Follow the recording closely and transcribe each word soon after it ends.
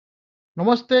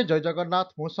नमस्ते जय जगन्नाथ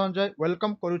मु Sanjay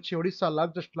welcome करुच्ची Odisha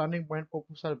largest learning point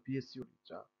Pappu sir BSc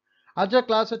Odisha. आज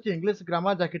क्लास अच्छी इंग्लिश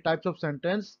ग्रामर जैसे types of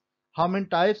sentence how many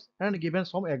types and given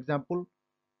some example.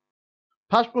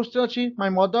 First question अच्छी my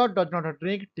mother does not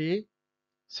drink T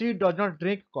C does not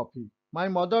drink coffee. My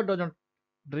mother does not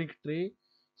drink T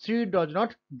C does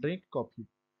not drink coffee.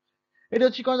 ये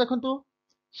अच्छी कौन देखंतु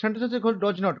sentence अच्छी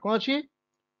does not कौन अच्छी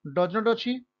does not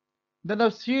अच्छी then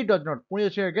she does not पुणी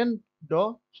अच्छी अगेन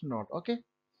डज नॉट ओके।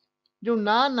 जो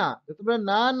ना ना जो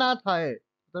ना ना थाए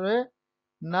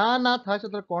ना ना थाए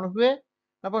से कौन हुए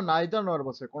नाइदर नर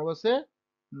बसे कौन बसे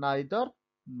नाइदर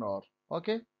नर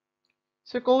ओके।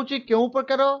 से कहूँ क्यों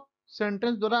प्रकार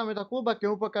सेंटेंस द्वारा आम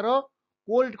क्यों प्रकार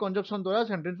कोल्ड कंजक्शन द्वारा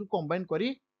सेंटेंस को कंबाइन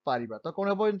करी पारिबा। तो कौन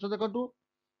हम जिन देखु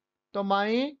तो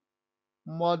माई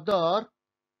मदर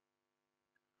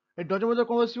डज मदर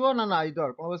कौन बस ना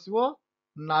नाइदर कौन बस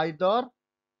नाइदर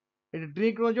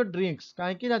ड्रिंक जो ड्रिंक्स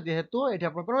कहीं जेहेतु ये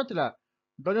कौन था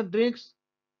डज ड्रिंक्स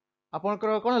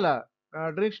आपनकर कौन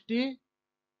है ड्रिंक्स टी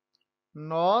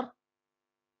नर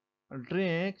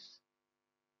ड्रिंक्स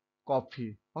कॉफी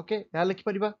ओके यहाँ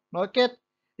लिखिपर ओके।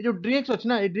 ये जो ड्रिंक्स अच्छी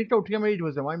ना ये ड्रिंक उठिक आम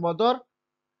ये my mother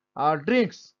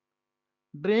drinks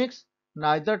drinks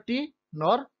neither T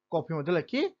नर कॉफी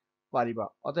लिखि पार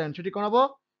अत आंसर टी कौन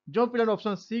हम जो पिला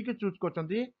ऑप्शन सी की चूज कर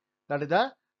that is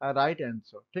the right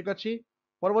answer ठीक अच्छे।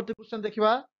 परवर्ती क्वेश्चन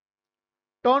देखा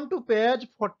turn to page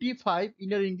 45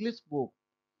 in your English book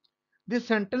this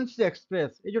sentence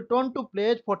express ये जो turn to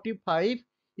page 45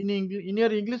 in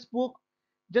your English book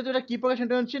যেহেতু এটা কি প্রকার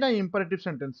সেন্টেন্স আছে না ইম্পারেটিভ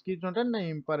সেন্টেন্স কি সেন্টেন্স না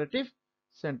ইম্পারেটিভ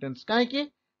সেন্টেন্স কাହିଁକି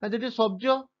না যেটি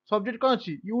সবজেক্ট কোন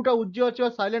ଅଛି ইউটা উজ্জ্ব ଅଛି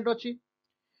বা সাইলেন্ট ଅଛି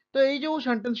তো এই যে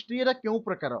সেন্টেন্স টি এটা কেউ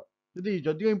প্রকার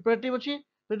যদিও ইম্পারেটিভ ଅଛି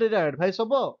তো এটা এডভাইস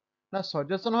হবো না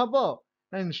সজেশন হবো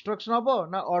না ইনস্ট্রকশন হবো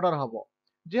না অর্ডর হবো।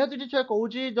 যেহেতু এটি ছুয়া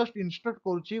কହୁଛି জস্ট ইনস্ট্রক্ট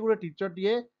କରୁଛି ଗୋଟେ টিচর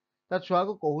টিଏ ତା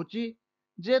ଛୁଆକୁ କହୁଛି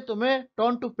ଯେ ତୁମେ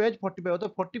ଟର୍ନ ଟୁ পেজ 45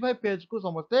 অর্থাৎ 45 পেজ को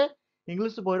समस्ते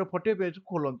इंग्लिश बहिर 45 पेज को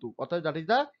खोलंतु अर्थात दैट इज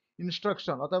द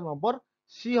इंस्ट्रक्शन अर्थात नंबर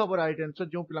सी हम राइट आंसर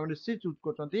जो पिला सी choose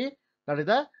करछंती that is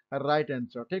the right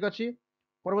answer ठीक अछि।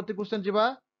 परवर्ती क्वेश्चन जीवा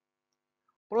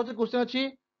परवर्ती क्वेश्चन अछि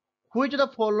which the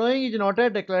following is not a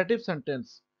declarative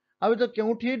sentence. अब तो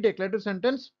केउठी डिक्लेरेटिव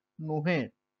सेंटेंस नुहे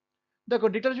देखो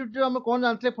डिक्लेरेटिव जो हम कोन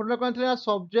जानथले फॉर्मूला कोन थले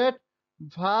सब्जेक्ट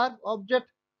वर्ब ऑब्जेक्ट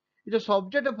ये जो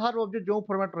सब्जेक्ट वर्ब ऑब्जेक्ट जो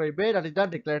फॉर्मेट रहबे that is the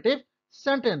declarative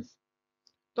sentence.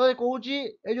 तो ये कहूँ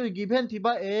ये जो गिभेन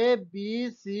थिबा ए बी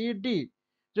सी डी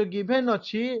जो गिभेन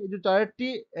अच्छी जो चारोटी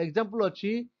एग्जांपल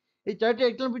अच्छी ये चारोटी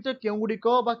एग्जांपल भितर केउ गुडिक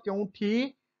बा केउठी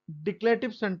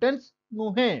डिक्लेरेटिव सेंटेंस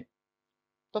नुहे।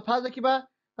 तो फास्ट देखिबा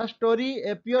द स्टोरी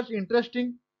एपियर्स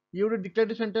इंटरेस्टिंग ये गोटे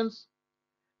declarative sentence.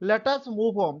 Let us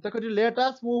move on देखो लेट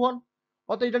अस मूव ऑन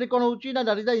अत ये कौन होची ना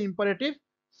that is the imperative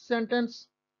sentence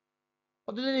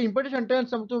अत इंपरेटिव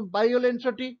सेंटेंस हम तो बाइगल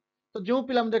आंसर टी। तो जो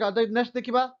पिला देखा नेक्स्ट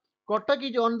देखिबा Cuttack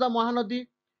is on the Mahanadi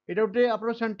ये गोटे आप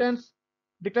sentence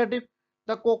declarative.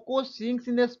 The cocoa sings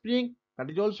in the spring that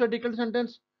is also declarative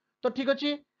sentence. तो ठीक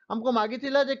अच्छे हमको मागी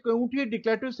जे केउठी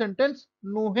डिक्लेरेटिव सेंटेंस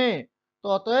नुहे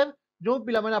तो अतएव जो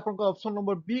पिला माने आपन ऑप्शन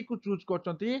नंबर बी को choose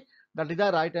करछंती that is the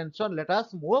right answer let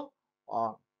us move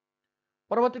on.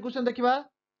 परवर्ती क्वेश्चन देखिबा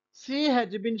she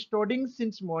has been studying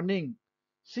since morning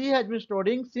she has been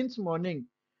studying since morning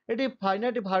eighty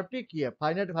finite verb T किए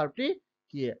फाइनाइट वर्ब टी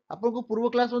किए आपन को पूर्व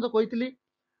class में तो कही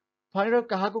फाइनाइट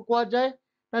कहा को कहा जाए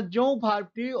ना जो वर्ब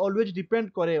टी ऑलवेज डिपेंड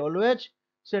करे ऑलवेज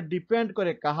से डिपेंड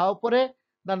करे कहा ऊपर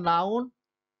द नाउन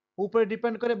ऊपर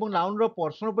डिपेंड करे नाउन रो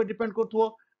पर्सन ऊपर डिपेंड करथुओ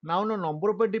नाउन रो नंबर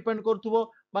ऊपर डिपेंड करथुओ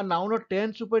बा नाउन रो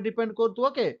टेंस ऊपर डिपेंड करथुओ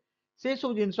ओके से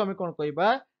सब जिंस हम कोन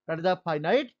कहबा that is the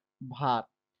finite verb.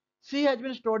 She has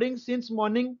been studying since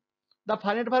morning the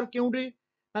finite verb केउडी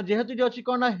ना जेहेतु जे अछि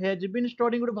कोन ना has been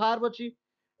studying good verb अछि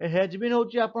हैज बीन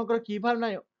होची आपनकर की वर्ब ना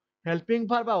हेल्पिंग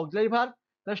वर्ब बा ऑक्सिलरी वर्ब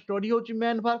द स्टडी होची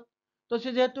मेन वर्ब। तो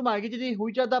से जेहेतु मागी जदी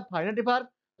हुई द फाइनाइट वर्ब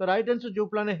तो राइट आंसर जो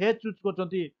प्लान हैज चूज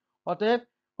करछंती अतएव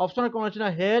ऑप्शन कौन अछि ना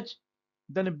has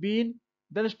then been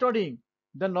then studying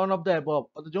then none of the above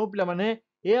तो जो पिला माने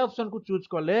ए ऑप्शन को चूज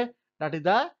करले that is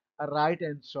the right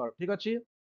answer ठीक अछि।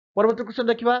 परवर्ती क्वेश्चन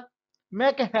देखिबा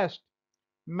make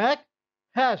make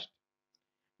heist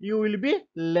you will be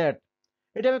late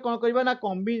एटा हम कोन करबा ना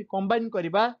कंबाइन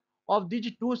करबा ऑफ दिस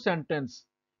टू सेंटेंस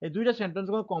ए दुईटा सेंटेंस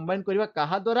को कंबाइन करबा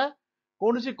कहा द्वारा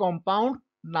कौन सी कंपाउंड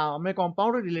ना हमें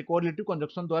कंपाउंड कोरिलेटिव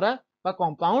कंजक्शन द्वारा बा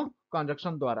कंपाउंड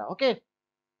कंजक्शन द्वारा ओके।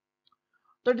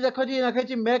 तो ये देखो जी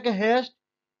लिखा make haste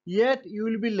yet you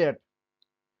will be let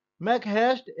make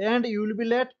haste and you will be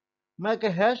let make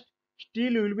haste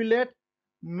still you will be let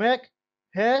make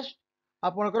haste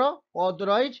आपनकर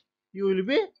otherwise you will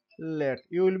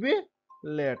be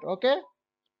late okay.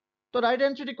 तो right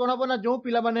answer T कोन हबो ना जो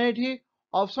पिला माने एठी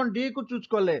option D को choose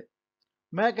करले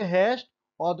make haste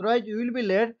otherwise you will be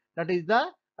late that is the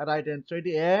right answer it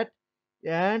at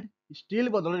and still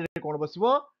बदल कोन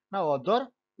बसिबो ना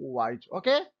otherwise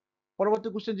ओके परवर्ती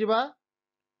क्वेश्चन जिबा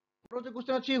परवर्ती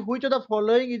क्वेश्चन अछि which of the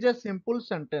following is a simple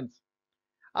sentence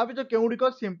अब तो केउडी को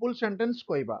सिंपल सेंटेंस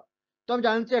कहबा तो हम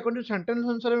जानछि अकॉर्डिंग टू सेंटेंस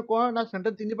अनुसार में कोन ना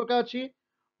सेंटेंस तीन प्रकार अछि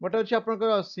गोटे अछि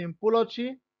आपनकर सिंपल अछि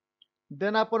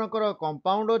देन आपनकर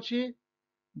कंपाउंड अछि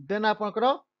देन आपनकर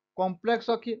कॉम्प्लेक्स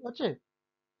अछि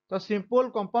तो simple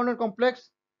compound and complex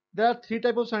there are three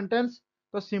type of sentence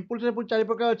तो सिंपल से चार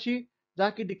प्रकार अछि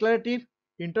जाकि declarative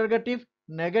interrogative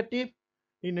negative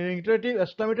interrogative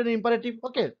exclamatory imperative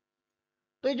okay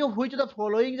तो ये जो which the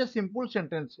following is a simple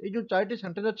sentence ये जो चारटी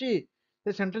सेंटेंस अछि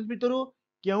से सेंटेंस भितरु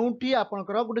केउंठी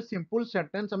आपनकर गोटे सिंपल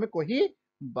सेंटेंस हमें कहि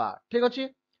बा ठीक अछि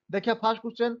देखिया first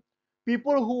question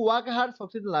people who work hard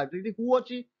succeed in life यदि हु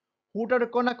अछि हु टा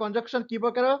कोन कंजक्शन की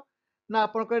प्रकार ना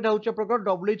आपनकर एटा होचे प्रकार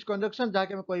डब्ल्यूएच कंजक्शन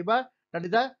जाके हम कहबा that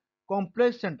is the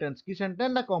complex sentence की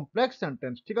सेंटेंस ना कॉम्प्लेक्स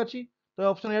सेंटेंस ठीक अछि तो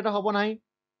ऑप्शन एटा होबो नाही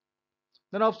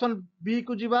देन ऑप्शन बी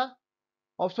को जिबा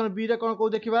ऑप्शन बी रे कोन को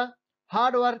देखिबा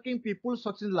hard working people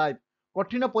success in life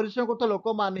कठिन परिश्रम करता लोक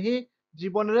मान ही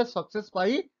जीवन रे सक्सेस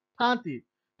पाई थांती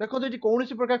देखो तो कौन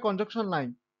प्रकार कंजक्शन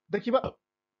नाइन देखिबा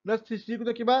नेक्स्ट सी को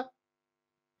देखिबा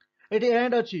एटी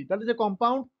एंड अछि that is a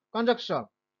compound conjunction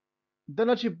then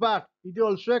अछि but it is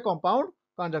also a compound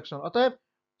conjunction अतः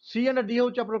सी एंड डी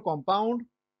होछि आपन कंपाउंड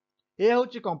ए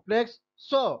होछि कॉम्प्लेक्स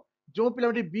सो जो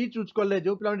पिलाटी बी चूज करले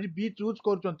जो पिलाटी B choose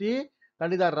करचंती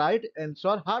that is the right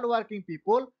answer hard working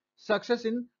people success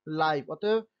in life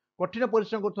अतः कठिन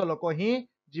परिश्रम करता लोक ही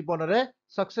जीवन रे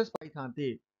success pi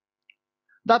थांती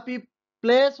the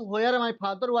place where my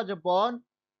father was born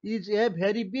is a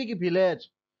very big village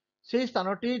से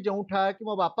स्थानटी जोठा कि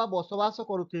मो बापा बसवास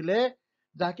करुथिले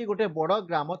जाकी गोटे बड़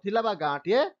ग्राम थिला बा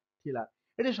गाँटीए थिला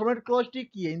एटी सबनेट क्लोज टी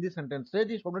किए इन दिस सेंटेंस रे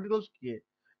दी सबनेट क्लोज किए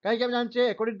कहीं हम जानचे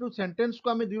अकॉर्डिंग टू सेंटेंस को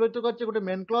आम द्विभाजित करछे गोटे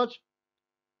मेन क्लोज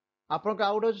आपन का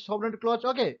आउट सबनेट क्लोज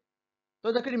ओके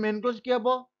तो देखि मेन क्लोज की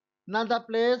हबो ना the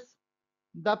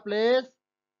place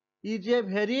is a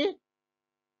very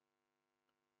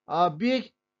big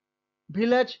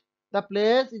village the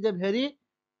place is a very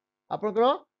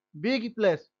आपनकर बिग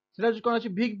प्लेस सेटा कोन अछि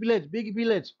big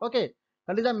village okay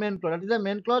that is the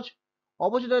main close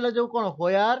opposite रहला जो कोन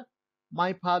where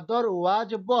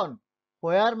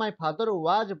my father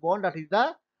was born that is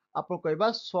the आपन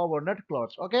कहबा subordinate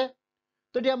clause okay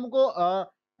तो ये हमको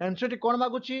आंसर टी कोन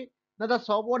मागुची ना the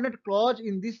subordinate clause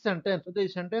in this sentence तो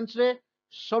इस सेंटेंस रे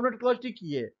सबऑर्डिनेट क्लॉज टी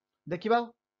किए देखिबा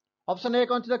ऑप्शन ए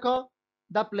कोन देखो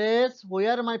the place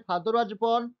where my father was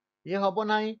born ये हबो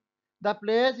नाही the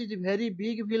place is very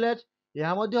big village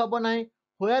यह मध्ये हबो नाही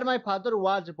where my father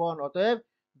was born अतएव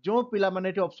जो पिला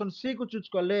माने ऑप्शन सी को चूज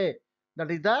करले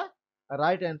that is the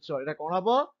right answer एटा कोन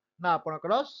हबो ना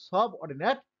आपनकर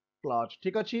सबऑर्डिनेट क्लॉज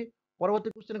ठीक अछि परवर्ती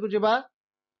क्वेश्चन को जेबा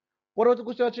परवर्ती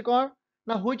क्वेश्चन अछि कोन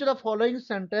ना which of the following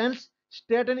sentence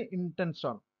state an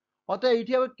intention अतः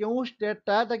एठी अब केउ स्टेट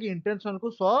ता ताकि इंटेंशन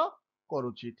को शो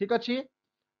करूची ठीक अछि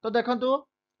तो देखंतु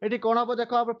एठी कोन हबो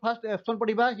देखो आप first option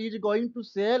पढिबा he is going to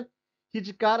sell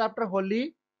his car after Holi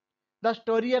the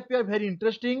story appear very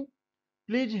interesting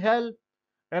please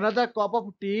help another cup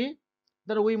of T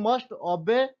then we must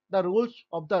obey the rules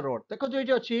of the road देखो जो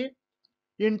एठी अछि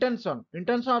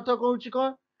इंटेंशन अर्थ कहूँ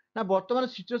कौन ना बर्तमान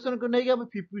situation को नहीं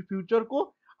फ्यूचर को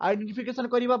आइडेंटिफिकेशन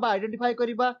करिबा बा आइडेंटिफाई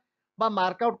करिबा बा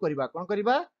मार्क आउट करिबा कोन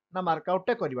करिबा ना मार्क आउट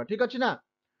टे करिबा ठीक अछि ना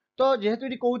तो जेहेतु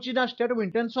इडी कहूची ना स्टेट ऑफ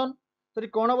इंटेंशन तो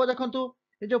कोन हबो देखंतु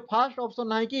ए जो फर्स्ट ऑप्शन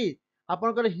नाही कि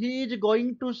आपनकर he is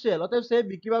going to cell अतः से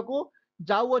बिकिबा को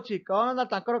जाउ अछि कोन ना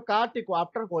ताकर कार टी को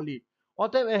आफ्टर होली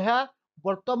अतः एहा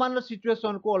वर्तमान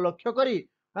सिचुएशन को लक्ष्य करी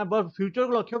फ्यूचर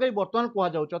को लक्ष्य करी वर्तमान को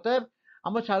जाउ अतः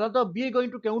हम साधारणतः बी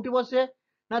गोइंग टू केउंटी बसे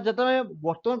ना जतने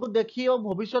वर्तमान को देखी और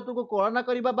भविष्य को कल्पना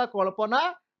करिबा बा कल्पना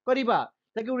करिबा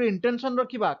ताकि उडे इंटेंशन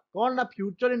रखिबा कोन ना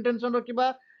फ्यूचर इंटेंशन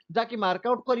रखिबा जाकि मार्क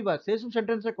आउट करिबा से सब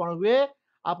सेंटेंस रे कोन हुए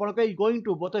आपन के गोइंग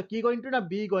टू बत की गोइंग टू ना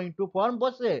बी गोइंग टू फॉर्म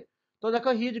बसे तो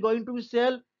देखो he is going to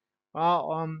sell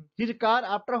his car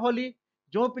after Holi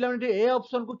जो पिलाने ए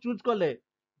ऑप्शन को चूज करले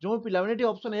जो पिलाने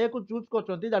ऑप्शन ए को choose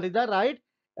करचंती that is the right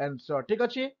answer ठीक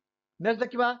अछि नेक्स्ट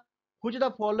देखिबा which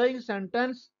the following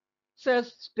sentence says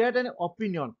state an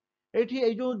opinion एठी ए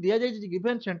जो दिया जाय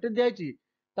गिवन सेंटेंस दिया जाय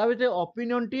ता भीतर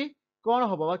ओपिनियन टी कोन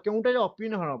होबो बा केउटा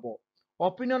ओपिनियन होबो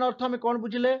ओपिनियन अर्थ हम कोन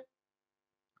बुझिले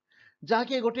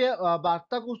जाके गोटे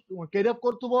वार्ता को कैरी अप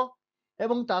करथुबो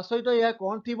एवं ता सहित या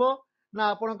कोन थिबो ना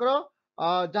आपनकर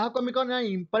जहा को हम कोन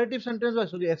इंपेरेटिव सेंटेंस बा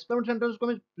सॉरी एक्सक्लेमेटरी सेंटेंस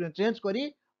को हम चेंज करी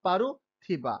पारु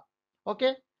थिबा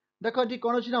ओके देखो जी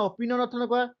कोन अछि ना ओपिनियन अर्थ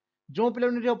न जो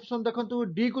पिलाने ऑप्शन देखंतु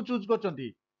डी को चूज करचंती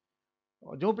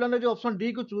जो पिलाने ऑप्शन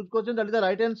डी को choose करचंती that is the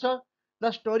right answer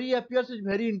the story appears is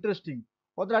very interesting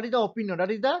और that is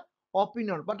the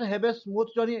opinion but have a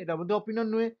smooth journey एटा मध्ये ओपिनियन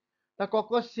नुहे द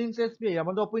कॉकस सिंग्स एसपी या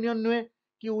मध्ये ओपिनियन नुहे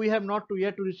कि we have not to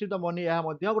yet to receive the money या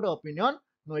मध्ये गोटे ओपिनियन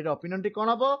नुहे ओपिनियन टी कोन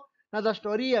हबो ना the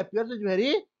story appears is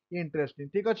very interesting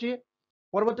ठीक अछि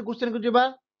परवर्ती क्वेश्चन को जिबा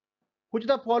which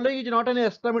the following is not an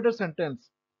exclamatory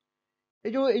sentence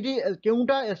ए जो एटी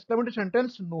केउटा एक्सक्लेमेटरी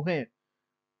सेंटेंस नुहे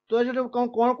तो ये कोन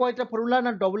कोन कहैता फार्मूला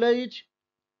ना double is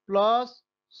plus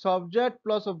subject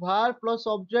plus verb plus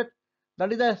object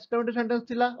that is the exclamatory sentence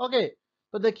थिला ओके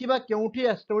तो देखिबा केउठी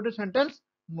एक्सक्लेमेटरी सेंटेंस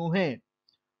नुहे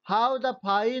how the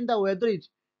fine the weather is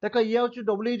देखो ये होची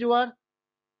डबल इज वर्ड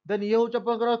देन ये होची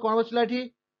आपनकर कोन बसला एठी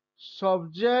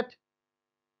सब्जेक्ट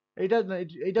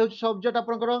एटा होची सब्जेक्ट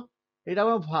आपनकर एटा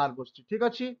हम वर्ब बसची ठीक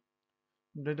अछि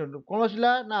कोन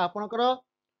बसला ना आपनकर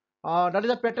दैट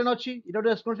इज द पैटर्न अछि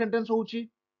एटा एक्सक्लेमेटरी सेंटेंस होची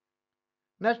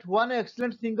next one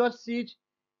excellent singer seize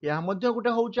या मध्ये गोटे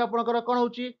होची आपनकर कोन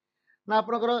होची ना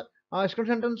आपनकर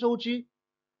एक्सक्लेमेटरी सेंटेंस होची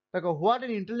देखो what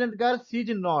an intelligent girl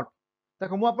seize not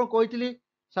देखो मु आपन कहितली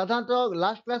साधारणतः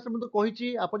लास्ट क्लास में तो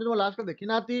कहिची आपन जो लास्ट देखि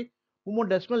नाती मु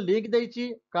डेस्क्रिप्शन लिंक देइची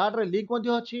कार्ड रे लिंक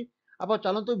मध्ये अछि आप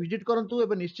चलंतु विजिट करंतु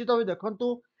एबे निश्चित होय देखंतु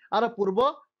आर पूर्व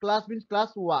क्लास मींस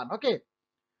क्लास 1 ओके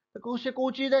तो से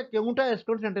कहूची जे केउटा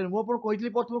एक्सक्लेमेटरी सेंटेंस मु आपन कहितली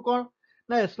प्रथम कोन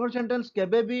ना एक्सक्लेमेटरी सेंटेंस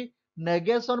केबे भी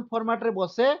नेगेशन फॉर्मेट रे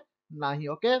बसे नाही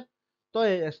ओके तो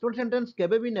एक्सक्लेमेटरी सेंटेंस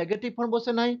केबे भी नेगेटिव फॉर्म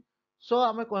बसे नाही सो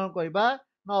हमें कोन कहबा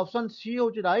ना ऑप्शन सी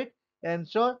होची राइट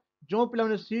आंसर जो पिला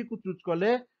माने सी को चूज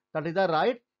करले that is the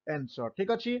right answer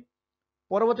ठीक अछि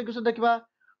परवर्ती क्वेश्चन देखिबा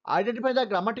identify the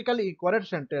grammatical correct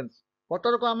sentence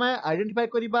पतर को हमें आइडेंटिफाई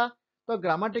करिबा तो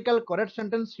ग्रामेटिकल करेक्ट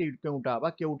सेंटेंस केउटा बा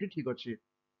केउटी ठीक अछि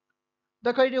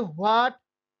देखो ये व्हाट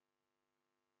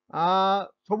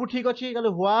सब ठीक अछि कहले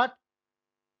what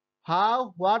how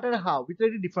what and how बिटरे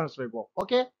difference रहबो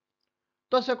ओके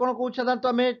तो से कोन कहू साधारण तो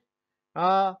हमें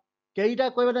केईटा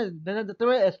कहबे ना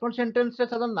जतबे एक्सप्रेशन सेंटेंस से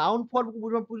साधारण नाउन फॉर्म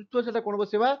को पूछतो सेटा कोन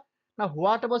बसेबा ना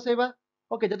व्हाट बसेबा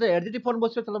ओके जते एडजेक्टिव फॉर्म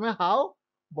बसेबा तले हमें हाउ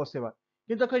बसेबा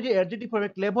किंतु कहि जे एडजेक्टिव फॉर्म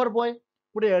क्लेवर बॉय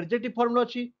पुरे एडजेक्टिव फॉर्म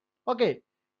अछि ओके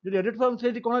जो एडजेक्टिव फॉर्म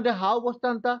से कोन दे हाउ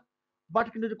बसतांता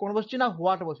बट किंतु कोन बसछि ना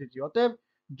व्हाट बसिछि अतः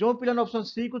जो पिलन ऑप्शन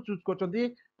सी को choose करचंदी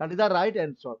that is the right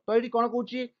answer तो एटी कोन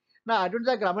कहूची ना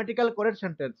identify the grammatical correct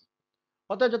sentence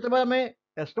अतः जतबे हमें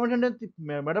एक्सप्रेशन सेंटेंस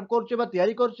मैडम करछे बा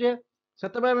तयारी करछे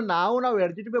सेतबे हमें नाउन आ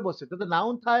एडजेक्टिव बसे तो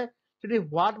नाउन थाए सेठी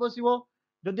व्हाट बसिबो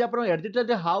जदि आपण एडजेक्टिव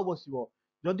जे हाउ बसिबो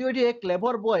जदि एठी एक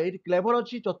क्लेवर बॉय एठी क्लेवर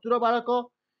अछि चतुर बालक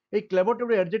ए क्लेवर टू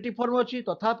एडजेक्टिव फॉर्म अछि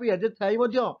तथापि एडजेक्टिव थाई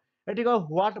मध्य एठी को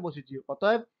व्हाट बसिछि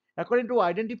अतः अकॉर्डिंग टू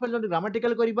आइडेंटिफाई जदि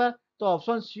ग्रामेटिकल करिबा तो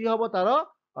ऑप्शन सी हबो तारो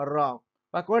रॉन्ग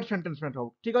बा करेक्ट सेंटेंस में हो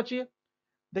ठीक अछि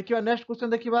देखिबा नेक्स्ट क्वेश्चन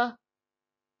देखिबा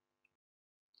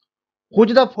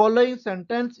which the following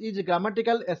sentence is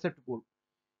grammatical acceptable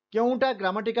केउटा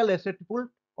grammatical acceptable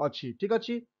अछि ठीक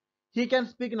अछि he can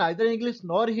speak neither English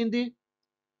nor Hindi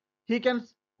he can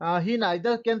he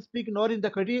neither can speak nor in the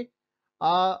खटी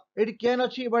एटी कैन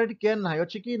अछि बट एटी कैन नाही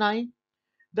अछि कि नाही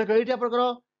देखो एटी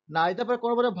आपकर नाइदर पर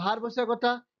कोन बरे भार बसिया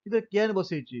कथा कि कैन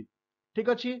बसैछि ठीक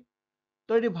अछि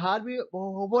तो एटी भार भी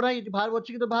होबो नाही भार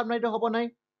बछि कि तो भार नाही होबो नाही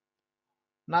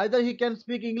neither he can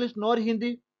speak English nor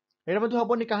Hindi एटा मध्ये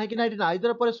होबोनी काहे कि ना एटी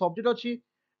नाइदर पर सब्जेक्ट अछि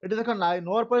एटी देखो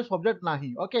नॉर पर सब्जेक्ट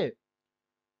नाही ओके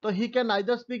तो he can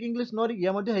neither speak English nor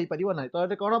ये मध्ये हेइ परिबो नाही तो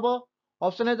एटा कोन हबो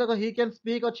ऑप्शन है देखो ही कैन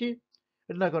स्पीक अछि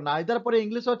एटा देखो नाइदर पर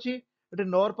इंग्लिश अछि एटा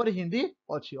नॉर पर हिंदी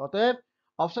अछि अतएव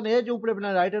ऑप्शन ए जो ऊपर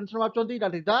right answer मारचंती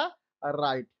that is the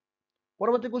right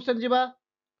परवर्ती क्वेश्चन जिबा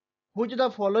व्हिच द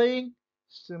फॉलोइंग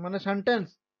माने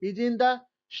sentence is in the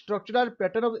structural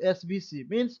pattern of SVC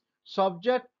means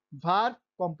subject verb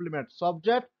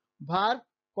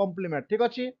complement ठीक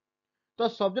अछि तो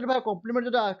सब्जेक्ट वर्ब कॉम्प्लीमेंट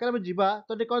जो आकार में जिबा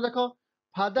तो देखो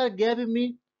father gave me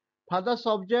father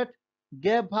subject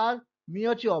gave verb मी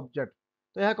अछि ऑब्जेक्ट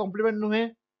तो यह कॉम्प्लीमेंट नुहे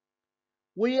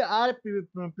वी आर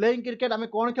प्लेइंग क्रिकेट हमें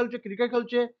कौन खेलुचे क्रिकेट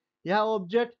खेलुचे यह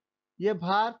ऑब्जेक्ट ये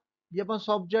भार ये अपन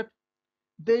subject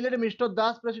they elect mister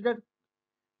Das president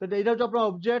तो इधर जो अपना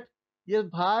ऑब्जेक्ट ये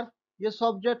भार ये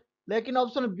सब्जेक्ट लेकिन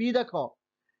ऑप्शन बी देखो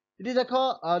इटी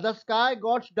देखो द स्काई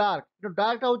गॉट्स डार्क जो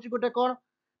डार्क होची गोटे कोन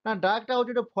ना डार्क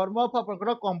होची तो फॉर्म ऑफ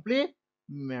अपन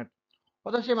कॉम्प्लीमेंट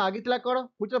अतः से मागितला कोन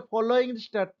which the following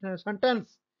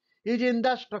sentence is in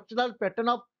the structural pattern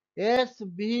of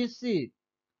SBC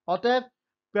अतः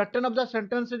pattern of the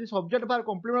sentence is subject bar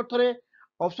complement थरे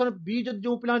ऑप्शन बी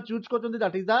जो पिला choose करछन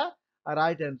that is the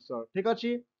right answer ठीक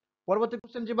अछि परवर्ती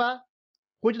क्वेश्चन जिबा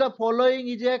which the following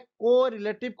is a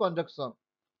correlative conjunction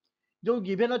जो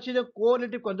given अछि जो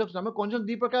कोरिलेटिव कंजक्शन हमें कंजक्शन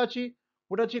दी प्रकार अछि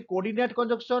गोटे अच्छी कोऑर्डिनेट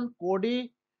कंजक्शन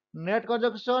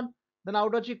देन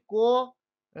आउट अच्छी को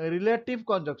रिलेटिव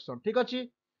कंजक्शन ठीक अच्छी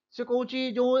से कहूँ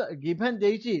जो गिवन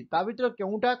देइछि ता भितर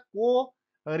केउटा को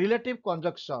relative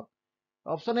conjunction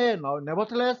option A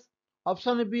nevertheless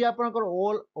option B आपनकर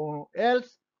ऑल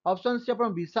एल्स ऑप्शन सी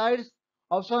आपन besides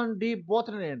option D both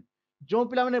and जो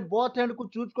पिला माने बोथ एंड को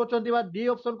चूज करछंती बा डी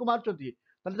ऑप्शन को मारछंती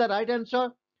ताले द राइट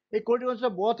आंसर ए कोडी आंसर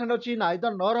बोथ एंड अछि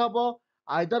नाइदर नर हबो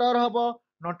आइदर और हबो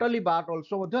नॉट ओनली बट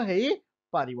आल्सो मध्य हेई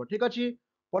पारिबो ठीक अछि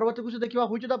परवर्ती क्वेश्चन देखिबा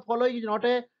which the following is not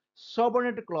a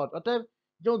subordinate clause अतः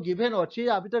जो गिवन अछि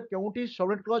आ भीतर केउटी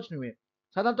सबऑर्डिनेट क्लॉज नुहे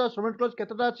साधारणतः सबऑर्डिनेट क्लॉज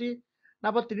केतेटा अछि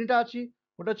ना पर तीनटा अछि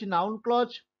गोटे अछि नाउन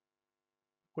क्लॉज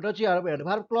गोटे अछि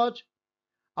एडवर्ब क्लॉज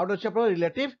आउट अछि आपन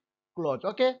रिलेटिव क्लॉज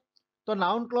ओके तो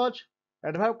noun clause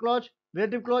adverb clause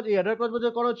relative clause A adverb clause मध्ये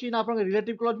कोन अछि ना आपन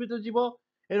रिलेटिव क्लॉज भीतर जीवो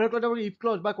एडवर्ब क्लॉज इफ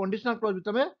क्लॉज बा कंडीशनल क्लॉज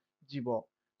भीतर में जीवो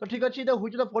तो ठीक अछि the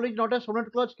which the following not a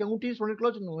subordinate clause केउटी subordinate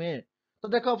clause नुहे तो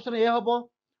देखो ऑप्शन ए हबो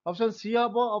ऑप्शन सी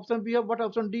हबो ऑप्शन बी हबो बट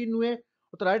ऑप्शन डी नुहे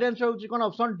तो राइट आंसर होछि कोन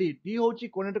ऑप्शन डी डी होछि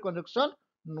कोऑर्डिनेट कंजक्शन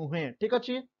नुहे ठीक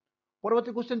अछि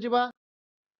परवर्ती क्वेश्चन जीवा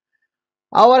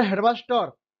our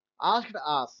headmaster asked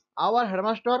us our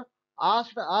headmaster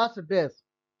asked us this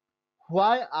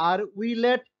why are we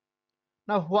late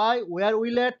now why were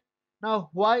we late now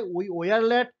why we were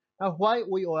late now why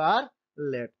we are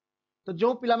late तो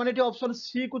जो पिला माने option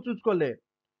C को choose करले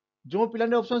जो पिला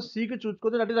ने option C को चूज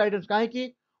करले दैट इज राइट आंसर काहे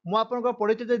कि मु आपन को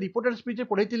पढैते जे रिपोर्टेड स्पीच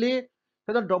पढैतिली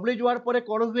सेदा डब्ल्यू वर्ड परे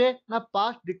कोन हुए ना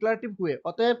पास्ट डिक्लेरेटिव हुए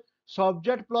अतः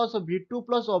subject plus v2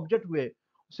 plus object हुए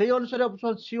सही अनुसार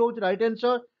ऑप्शन सी हो राइट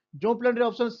आंसर जो पिला ने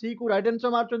ऑप्शन सी को right answer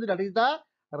मारचंदी that is the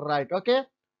right okay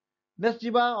next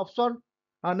जीवा option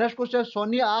next question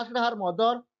Soni asked her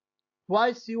mother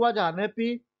why she was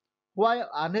unhappy why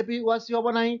unhappy was she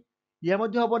होबो नाही ये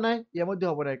मध्ये होबो नाही ये मध्ये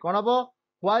होबो नाही कोन होबो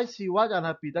व्हाई शी वाज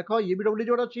अनहैप्पी देखो ये भी डब्ल्यू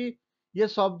जोड़ अछि ये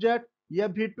सब्जेक्ट ये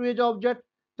v2 ये जो ऑब्जेक्ट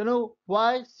तेनु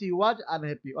व्हाई शी वाज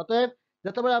अनहैप्पी अतः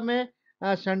जतबे हमें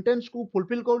सेंटेंस को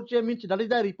फुलफिल करूचे means that is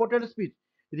the reported speech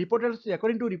reported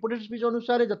according to reported speech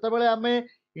अनुसार जतबे हमें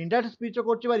इनडायरेक्ट स्पीच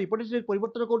करछे बा रिपोर्टेड स्पीच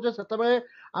परिवर्तन करछे सेतबे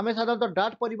हमें साधारणतः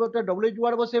डाट परिवर्तन डब्ल्यू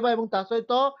वर्ड बसेबा एवं ता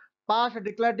सहित पास्ट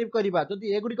डिक्लेरेटिव करिबा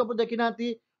जदि एगुडी को देखि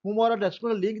नाती मु मोर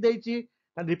डेस्क्रिप्शन लिंक देइछि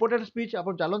रिपोर्टेड स्पीच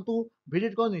आपण चलंतु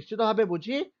विजिट को निश्चित भाबे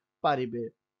बुझी पारिबे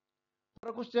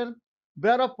question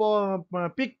where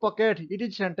pick pocket it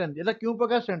is sentence एटा क्यों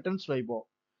प्रकार सेंटेंस रहइबो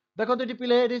देखो तो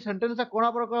पिले एटी सेंटेंस कोना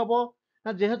प्रकार हबो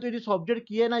ना जेहेतु एटी सब्जेक्ट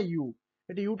किए ना you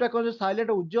eighty Utah cone silent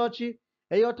उज्ज अछि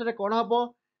एई अर्थ रे कोन हबो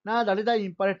ना that is the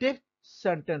imperative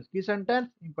sentence की सेंटेंस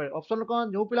इंपेरेटिव ऑप्शन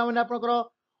कोन जो पिला माने आपन करो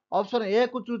ऑप्शन ए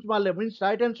को चूज मारले means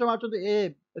right answer मारछो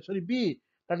A sorry B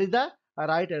that is the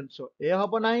right answer A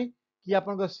हबो नाही कि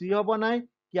आपन को सी हबो नाही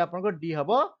कि आपन को डी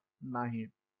हबो नाही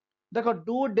देखो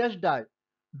do dash die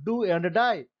do and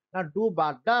die ना डू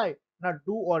बट डाई ना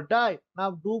डू और डाई ना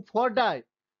डू फॉर डाई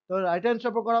तो राइट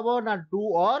आंसर पर करबो ना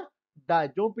डू और डाई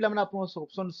जो पिला माने आपन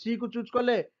ऑप्शन सी को चूज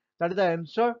करले that is the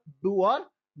answer do और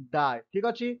डाई ठीक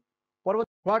अछि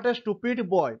परवर्ती what A stupid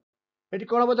boy eighty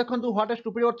कोन हबो देखंतु व्हाट ए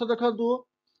स्टूपिड अर्थ देखंतु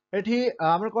एठी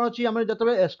हमर कोन अछि हमर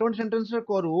जतबे एक्सटेंड सेंटेंस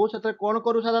करू सेते कोन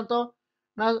करू साधारणतः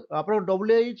ना आपन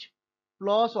WH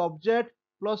plus object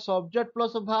plus subject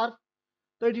plus verb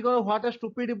तो ये कौन व्हाट ए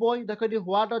स्टूपिड बॉय देखो ये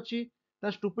व्हाट अच्छी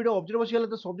स्टूपिड ऑब्जेक्ट बसी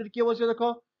तो सब्जेक्ट किए बस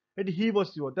देखो ये ही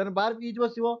बसो देन वर्ब इज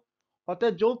बसो अतः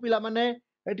जो पिला माने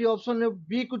एटी ऑप्शन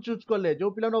बी को चूज करले जो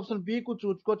पिला ऑप्शन बी को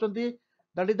choose करचंती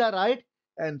that is the right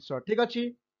answer ठीक अछि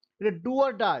इट डू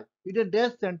और die it is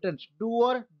dash sentence do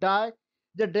और डाई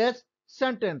इज डैश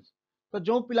सेंटेंस तो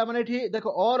जो पिला माने एठी देखो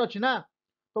और अछि ना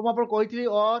तो हम अपन कहितली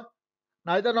और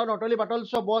neither not only but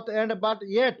also both and but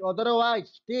yet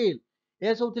otherwise still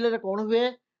ए सब थिले कोन हुए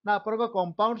ना आपन को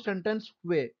कंपाउंड सेंटेंस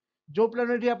हुए जो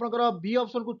प्लान आपन को बी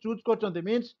ऑप्शन को choose करचंती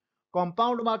means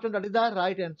compound मार्चन that is the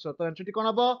right answer तो आंसर कोन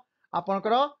हबो आपन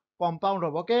को कंपाउंड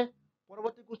हबो ओके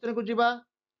परवर्ती क्वेश्चन को जीवा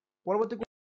परवर्ती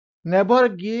never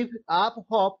give up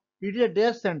hope it is a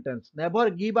dash sentence never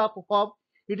give up hope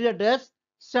it is a dash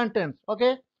sentence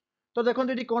okay तो देखो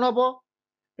एटी कोन हबो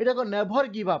एटा को नेवर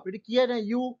गिव अप एटी किए ना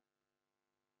यू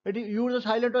एटी यू जो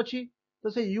साइलेंट अछि तो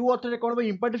से यू अर्थ रे कोन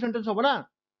इंपेरेटिव सेंटेंस हबो ना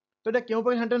तो एटा केउ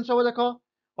पर सेंटेंस हबो देखो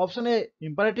option A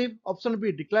imperative option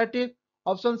B declarative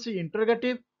option C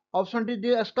interrogative option D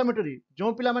the exclamatory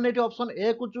जो पिला माने एटी ऑप्शन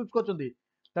ए को choose करचंदी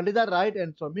that is the right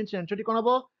answer means answer कोन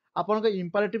हबो आपन को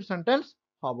इंपेरेटिव सेंटेंस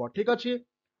हबो ठीक अछि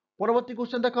परवर्ती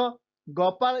क्वेश्चन देखो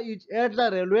Gopal is at the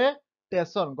railway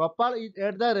station Gopal is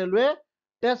at the railway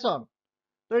station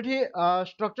तो एटी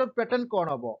स्ट्रक्चर पैटर्न कोन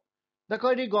हबो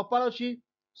देखो एटी गोपाल अछि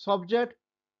सब्जेक्ट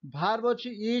verb अछि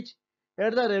is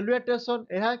at the railway station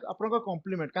एहा आपन को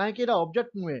कॉम्प्लीमेंट काहे कि एटा ऑब्जेक्ट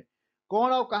नुए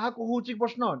कौन आ कहा को होची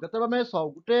प्रश्न जते में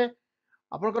गोटे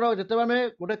आपनकर जते में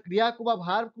गोटे क्रिया को बा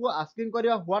भार को आस्किंग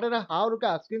करबा व्हाट एंड हाउ रो के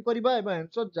आस्किंग करबा एवं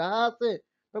आंसर जहा आसे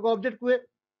तो ऑब्जेक्ट को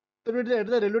तो एट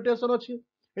रिलेटेशन अछि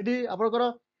एटी आपनकर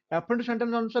एफिनिट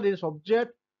सेंटेंस अनुसार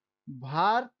सब्जेक्ट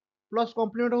भार प्लस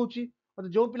कॉम्प्लीमेंट होची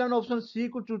जो पिला ऑप्शन सी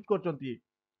को चूज करचंती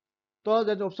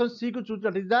तो ऑप्शन सी को choose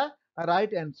that is the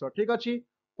right answer ठीक अछि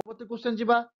परवर्ती क्वेश्चन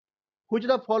जिबा which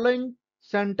the following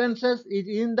sentences is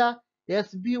in the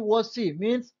SVOC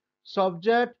means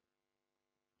subject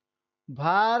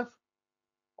verb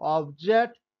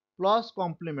object plus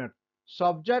complement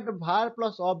subject verb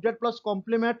plus object plus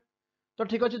complement तो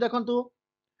ठीक अछि देखंतु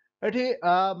एठी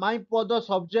माय पद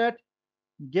सब्जेक्ट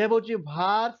गेव होची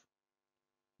verb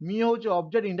मी होची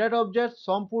ऑब्जेक्ट इनडायरेक्ट ऑब्जेक्ट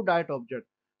सम फू डायरेक्ट ऑब्जेक्ट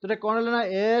तो एटा कोन लेना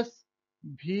एस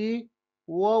भी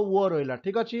ओ रहला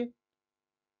ठीक अछि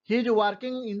he is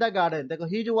working in the garden देखो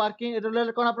he is working एटा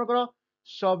ले कोन आपन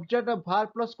subject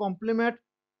verb plus complement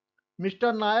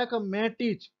mister नायक may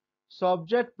teach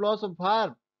subject plus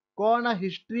verb कोन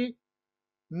हिस्ट्री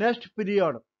नेक्स्ट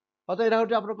पीरियड अतः एटा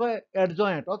होची आपन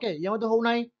एडजॉइंट ओके ये मते हो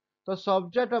नाही तो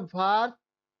subject verb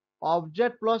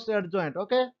object plus adjoint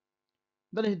okay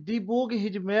then the book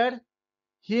is made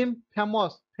him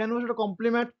famous famous to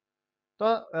complement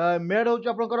तो made होची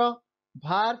आपनकर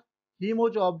verb him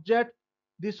होची object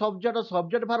the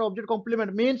subject verb object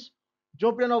complement means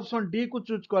जो प्लेन ऑप्शन डी को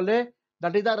चूज करले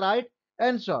that is the right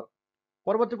answer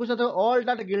परवर्ती question all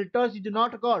that glitters is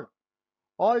not called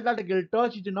all that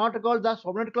glitters is not called the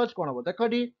subordinate clause कौन होगा देखो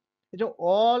D ये जो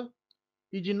all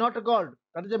is not called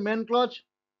that is the main clause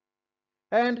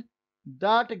and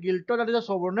that glitter that is the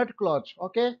subordinate clause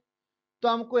okay तो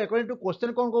हमको according to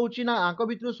question कौन कहूची ना आंक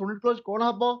भितर सबऑर्डिनेट क्लॉज कौन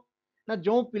हबो ना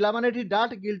जो पिला माने एठी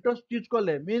दैट गिल्टर्स चूज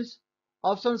करले मींस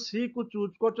ऑप्शन सी को choose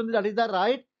करचंदी that is the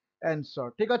right answer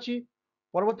ठीक अछि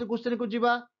परवर्ती क्वेश्चन को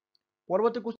जिबा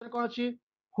परवर्ती क्वेश्चन कौन अछि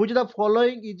which the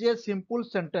following is a simple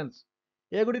sentence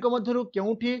एगुडी को मध्यरु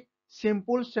केउठी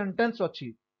सिंपल सेंटेंस अछि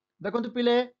देखंतु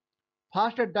पिले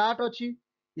फर्स्ट दैट अछि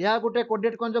या गोटे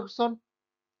कोऑर्डिनेट कंजक्शन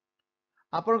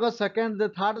आपन का सेकंड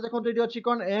थर्ड देखंतु एठी अछि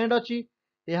कोन एंड अछि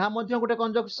यहा मध्य गोटे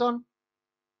कंजक्शन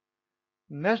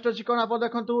नेक्स्ट अछि कोन आप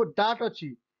देखंतु दैट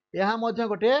अछि यहा मध्य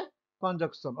गोटे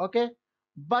conjunction okay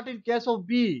but in case of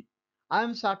B I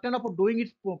am certain of doing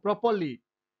it properly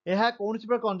यहा कोनसी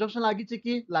पर कंजक्शन लागि छि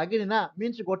कि लागि ना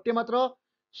मींस गोटे मात्र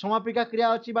समापिका क्रिया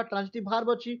अछि बा ट्रांजिटिव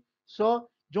वर्ब अछि सो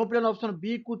जो प्लेन ऑप्शन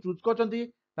बी को choose करचंती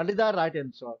that is the right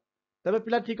answer तबे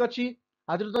पिला ठीक अछि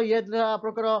आज तो ये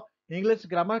आपनकर English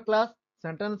grammar class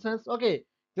sentences okay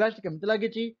class केमति लागि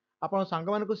छि आपण सांग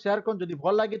मान को शेयर करन जदि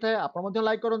भल लागि थाए आपण मध्ये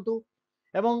लाइक करंतु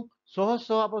एवं सह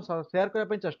सह आपण शेयर करै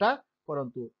पय चेष्टा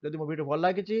करंतु जदि मो वीडियो भल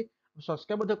लागि छि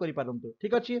सब्सक्राइब मध्ये करि पारंतु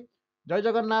ठीक अछि जय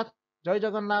जगन्नाथ जय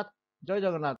जगन्नाथ जय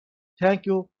Jagannath thank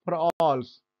you for all